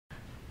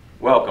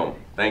Welcome.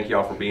 Thank you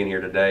all for being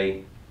here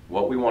today.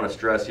 What we want to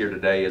stress here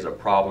today is a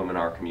problem in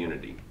our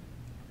community,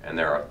 and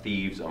there are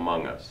thieves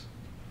among us.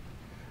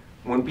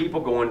 When people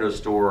go into a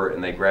store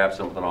and they grab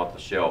something off the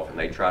shelf and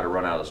they try to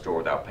run out of the store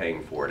without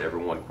paying for it,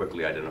 everyone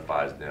quickly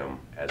identifies them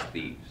as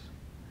thieves.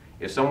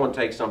 If someone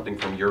takes something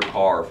from your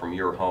car, from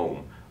your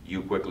home,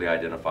 you quickly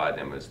identify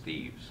them as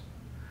thieves.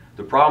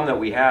 The problem that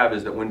we have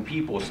is that when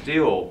people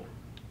steal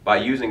by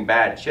using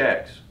bad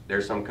checks,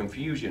 there's some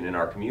confusion in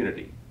our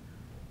community.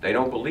 They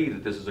don't believe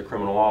that this is a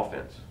criminal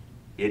offense.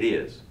 It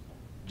is,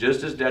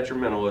 just as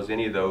detrimental as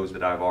any of those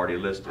that I've already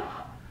listed.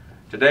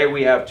 Today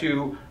we have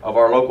two of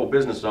our local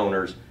business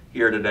owners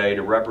here today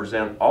to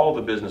represent all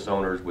the business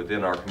owners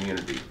within our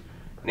community.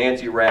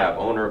 Nancy Rabb,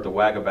 owner of the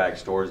Wag-A-Bag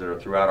stores that are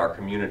throughout our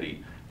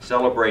community,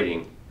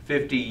 celebrating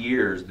 50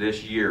 years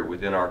this year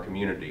within our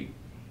community.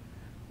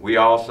 We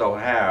also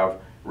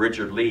have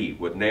Richard Lee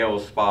with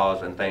Nails,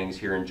 Spas, and Things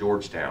here in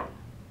Georgetown.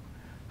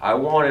 I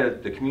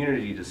wanted the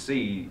community to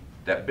see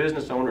that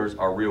business owners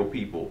are real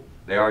people.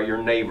 They are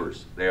your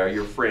neighbors, they are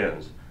your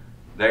friends.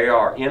 They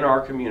are in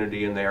our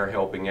community and they are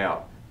helping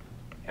out.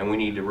 And we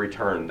need to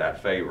return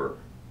that favor.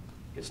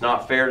 It's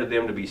not fair to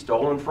them to be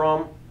stolen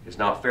from. It's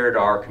not fair to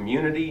our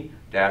community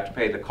to have to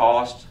pay the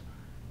cost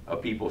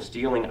of people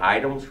stealing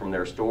items from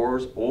their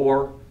stores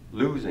or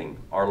losing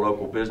our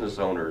local business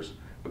owners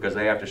because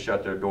they have to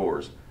shut their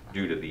doors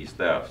due to these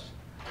thefts.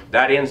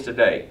 That ends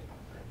today.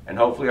 And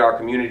hopefully our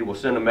community will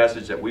send a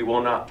message that we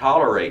will not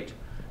tolerate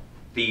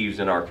thieves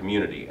in our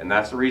community. And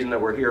that's the reason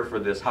that we're here for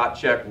this hot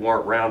check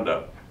warrant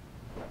roundup.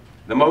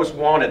 The most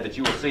wanted that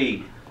you will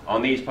see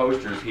on these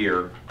posters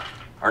here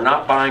are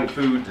not buying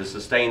food to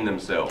sustain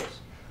themselves.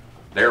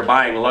 They're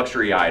buying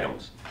luxury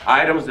items.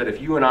 Items that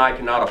if you and I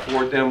cannot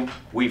afford them,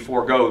 we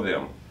forego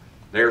them.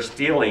 They're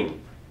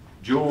stealing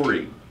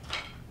jewelry,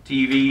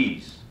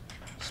 TVs,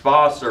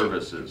 spa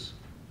services,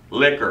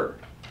 liquor,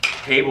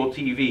 cable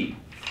TV.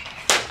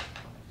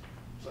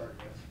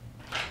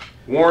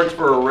 Warrants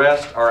for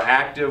arrest are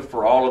active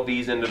for all of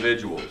these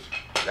individuals.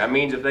 That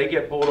means if they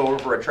get pulled over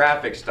for a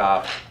traffic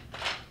stop,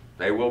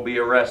 they will be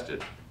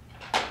arrested.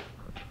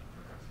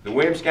 The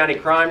Williams County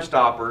Crime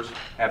Stoppers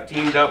have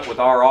teamed up with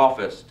our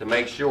office to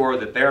make sure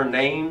that their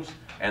names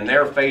and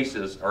their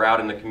faces are out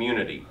in the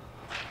community.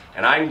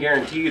 And I can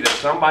guarantee you that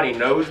somebody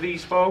knows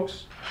these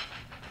folks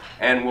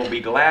and will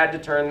be glad to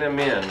turn them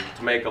in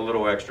to make a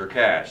little extra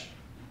cash.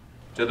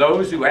 To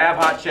those who have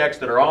hot checks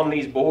that are on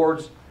these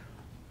boards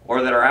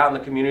or that are out in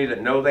the community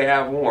that know they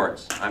have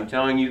warrants, I'm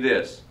telling you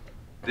this.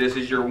 This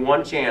is your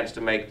one chance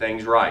to make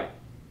things right.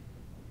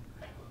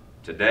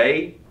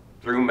 Today,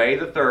 through May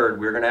the 3rd,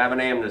 we're going to have an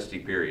amnesty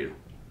period.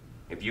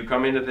 If you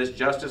come into this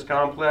justice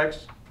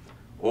complex,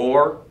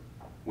 or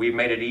we've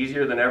made it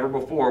easier than ever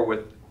before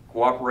with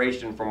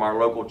cooperation from our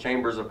local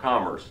chambers of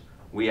commerce.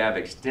 We have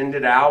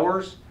extended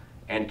hours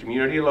and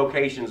community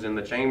locations in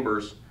the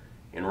chambers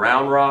in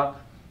Round Rock,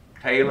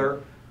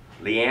 Taylor,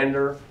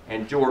 Leander,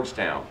 and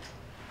Georgetown.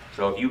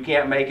 So if you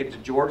can't make it to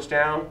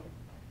Georgetown,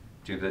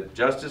 to the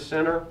Justice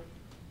Center,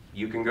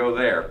 you can go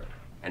there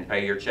and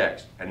pay your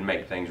checks and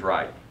make things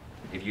right.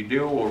 If you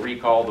do, we'll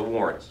recall the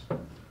warrants.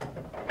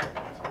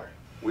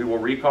 We will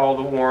recall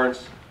the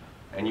warrants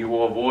and you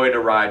will avoid a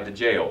ride to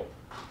jail.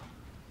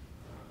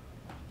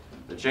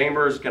 The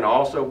chambers can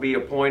also be a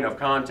point of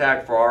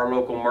contact for our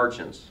local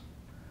merchants.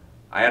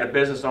 I had a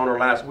business owner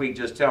last week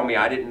just tell me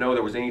I didn't know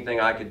there was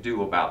anything I could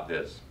do about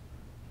this.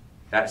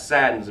 That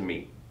saddens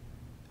me.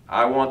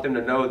 I want them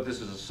to know that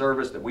this is a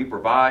service that we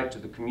provide to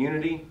the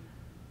community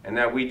and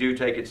that we do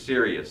take it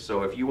serious.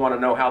 So if you want to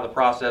know how the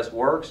process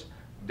works,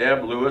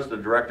 Deb Lewis, the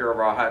director of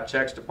our hot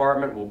checks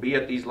department, will be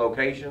at these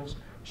locations.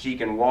 She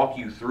can walk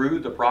you through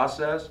the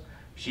process.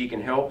 She can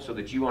help so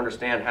that you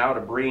understand how to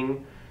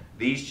bring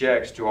these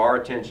checks to our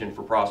attention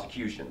for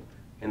prosecution.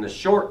 In the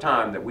short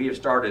time that we have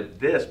started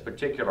this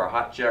particular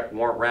hot check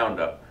warrant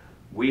roundup,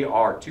 we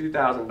are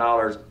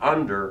 $2,000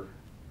 under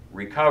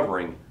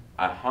recovering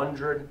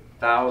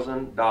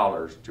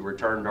 $100,000 to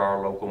return to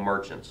our local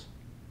merchants.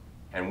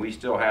 And we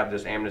still have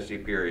this amnesty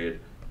period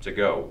to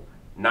go.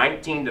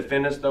 19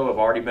 defendants, though, have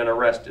already been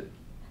arrested.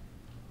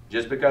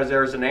 Just because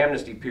there's an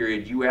amnesty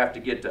period, you have to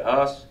get to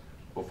us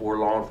before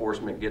law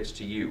enforcement gets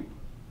to you.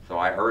 So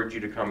I urge you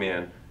to come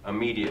in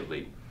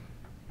immediately.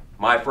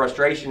 My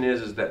frustration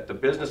is that the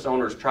business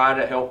owners try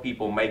to help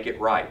people make it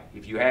right.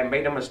 If you have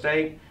made a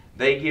mistake,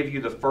 they give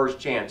you the first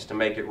chance to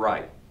make it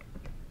right.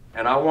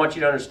 And I want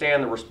you to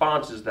understand the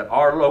responses that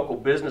our local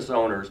business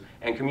owners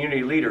and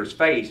community leaders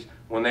face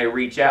when they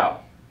reach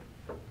out.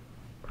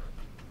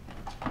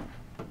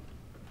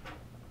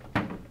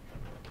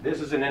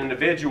 This is an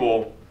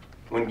individual,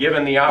 when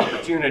given the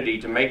opportunity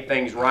to make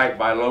things right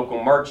by a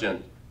local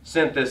merchant,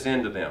 sent this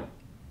in to them.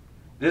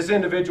 This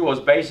individual is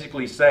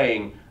basically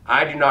saying,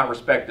 I do not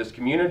respect this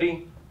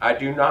community, I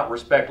do not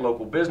respect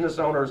local business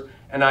owners,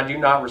 and I do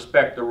not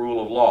respect the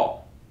rule of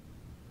law.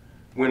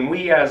 When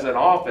we as an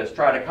office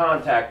try to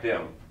contact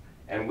them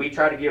and we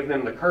try to give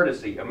them the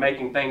courtesy of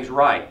making things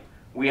right,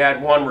 we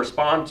had one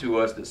respond to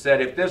us that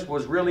said, if this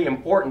was really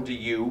important to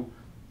you,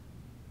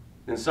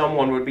 then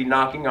someone would be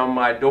knocking on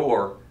my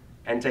door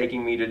and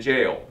taking me to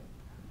jail.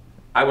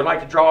 I would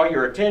like to draw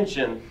your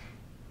attention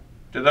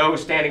to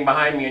those standing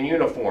behind me in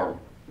uniform.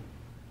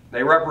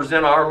 They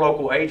represent our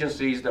local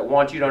agencies that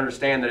want you to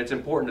understand that it's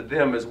important to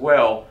them as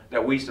well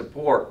that we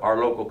support our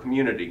local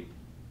community.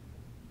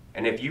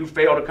 And if you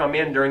fail to come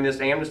in during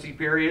this amnesty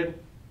period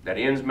that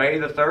ends May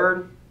the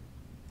 3rd,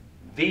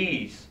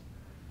 these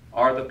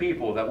are the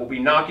people that will be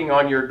knocking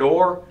on your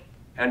door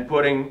and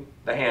putting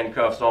the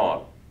handcuffs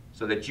on,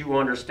 so that you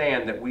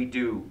understand that we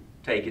do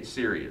take it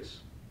serious.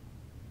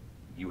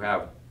 You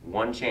have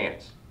one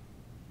chance.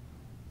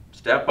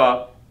 Step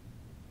up,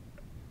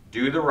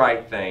 do the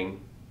right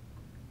thing,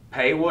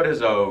 pay what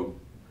is owed,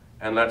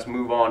 and let's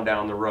move on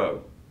down the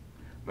road.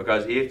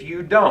 Because if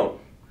you don't,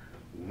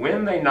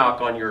 when they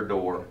knock on your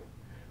door,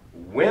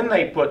 when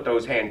they put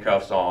those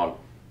handcuffs on,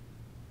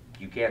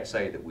 you can't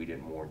say that we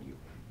didn't warn you.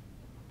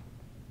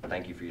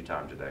 Thank you for your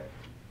time today.